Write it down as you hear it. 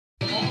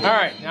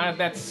Alright, now that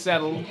that's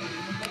settled,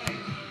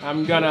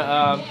 I'm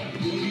gonna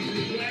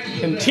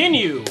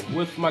continue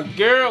with my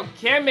girl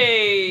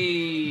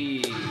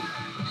Cammy.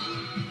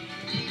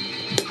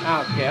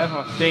 Okay, that's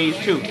on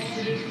stage 2.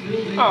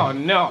 Oh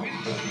no.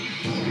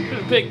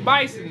 This big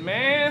bison,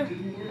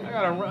 man. I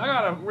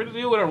gotta really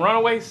deal with a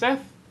runaway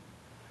Seth.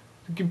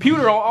 The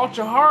computer on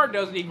ultra hard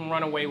doesn't even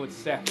run away with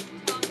Seth.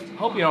 I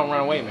hope you don't run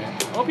away, man.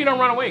 I hope you don't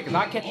run away, because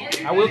I'll catch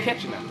you. I will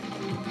catch you now.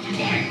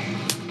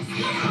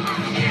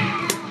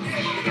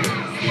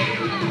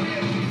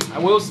 I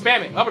will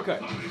spam it.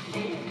 Uppercut.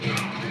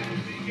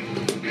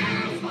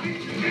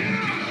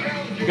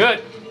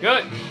 Good.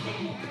 Good.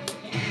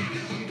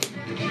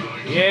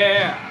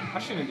 Yeah. I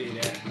shouldn't have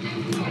did that.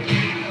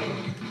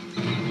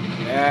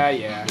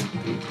 Yeah.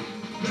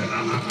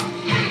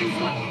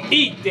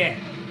 Eat that,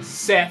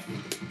 Seth.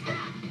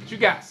 What you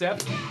got,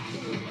 Seth?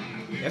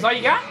 That's all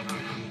you got?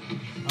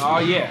 Oh,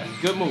 yeah.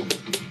 Good move.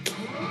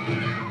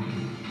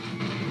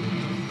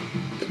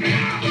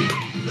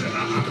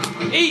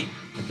 Eat.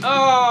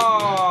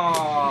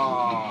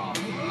 Oh.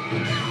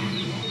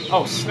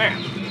 Oh, snap.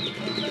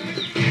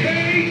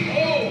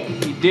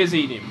 He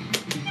dizzied him.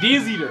 He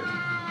dizzied her.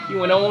 He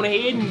went on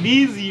ahead and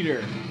dizzied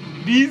her.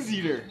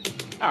 Dizzied her.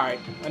 All right,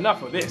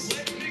 enough of this.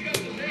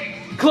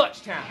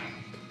 Clutch time.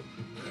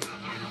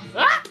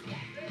 Ah!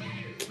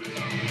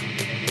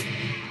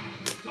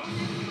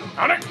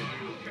 On it.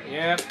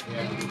 Yep.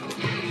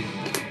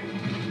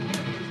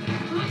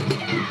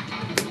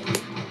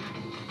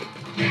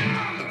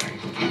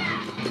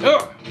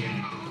 Oh!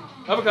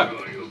 Uppercut.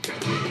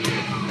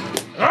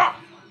 Ah!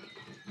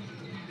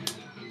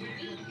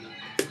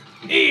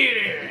 Eat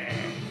it!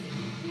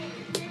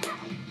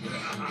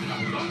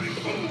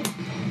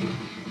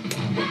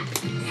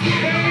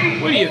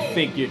 What do you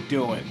think you're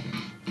doing?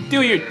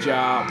 Do your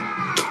job.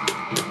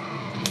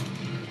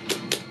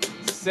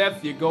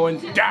 Seth, you're going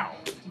down.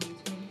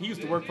 He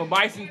used to work for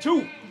Bison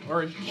too.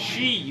 Or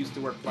she used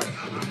to work for Bison.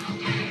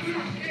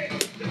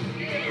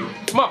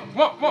 Come on.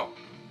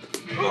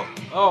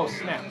 Oh,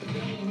 snap.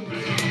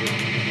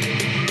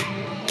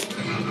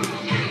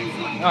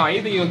 Oh,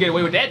 you think you're gonna get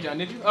away with that, John,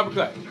 did you?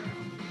 Uppercut.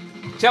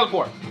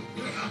 Teleport.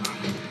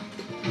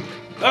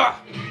 Ah!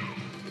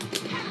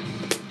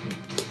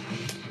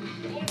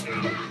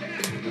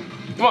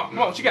 Come on,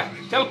 what you got?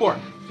 Teleport.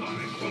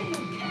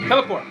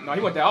 Teleport. No, he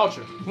went that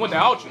ultra. He want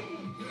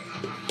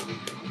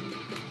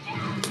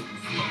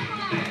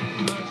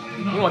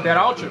that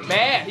ultra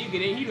bad. He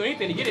do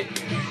anything to get it.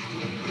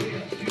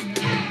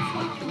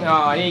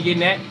 No, he ain't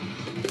getting that.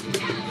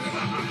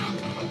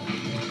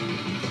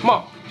 Come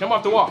on, jump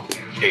off the wall.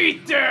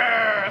 Eat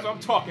there! That's what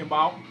I'm talking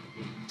about.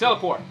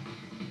 Teleport.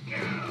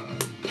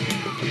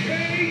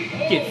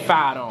 Get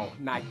fired on.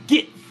 Now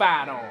get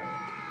fired on.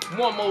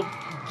 One more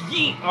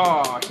yeet.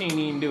 Oh, she ain't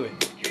even do it.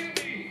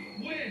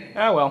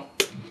 Ah, well.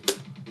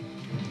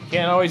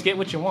 Can't always get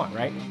what you want,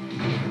 right?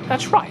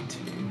 That's right.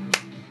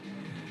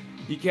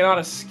 You cannot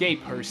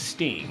escape her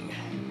sting.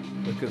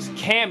 Because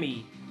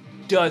Cammy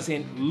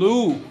doesn't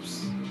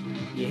lose.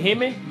 You hear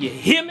me? You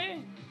hear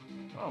me?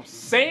 Know what I'm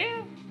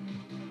saying?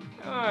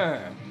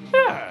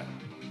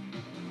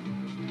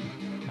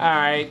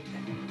 Alright.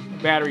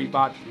 Battery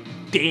about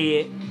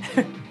dead.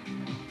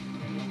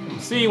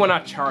 See you when I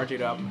charge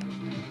it up.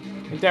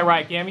 Ain't that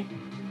right, Cammy?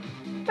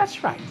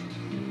 That's right.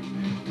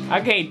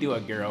 I can't do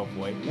a girl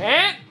voice,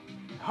 man.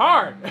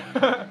 Hard.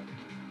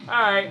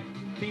 Alright.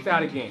 Peace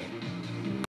out again.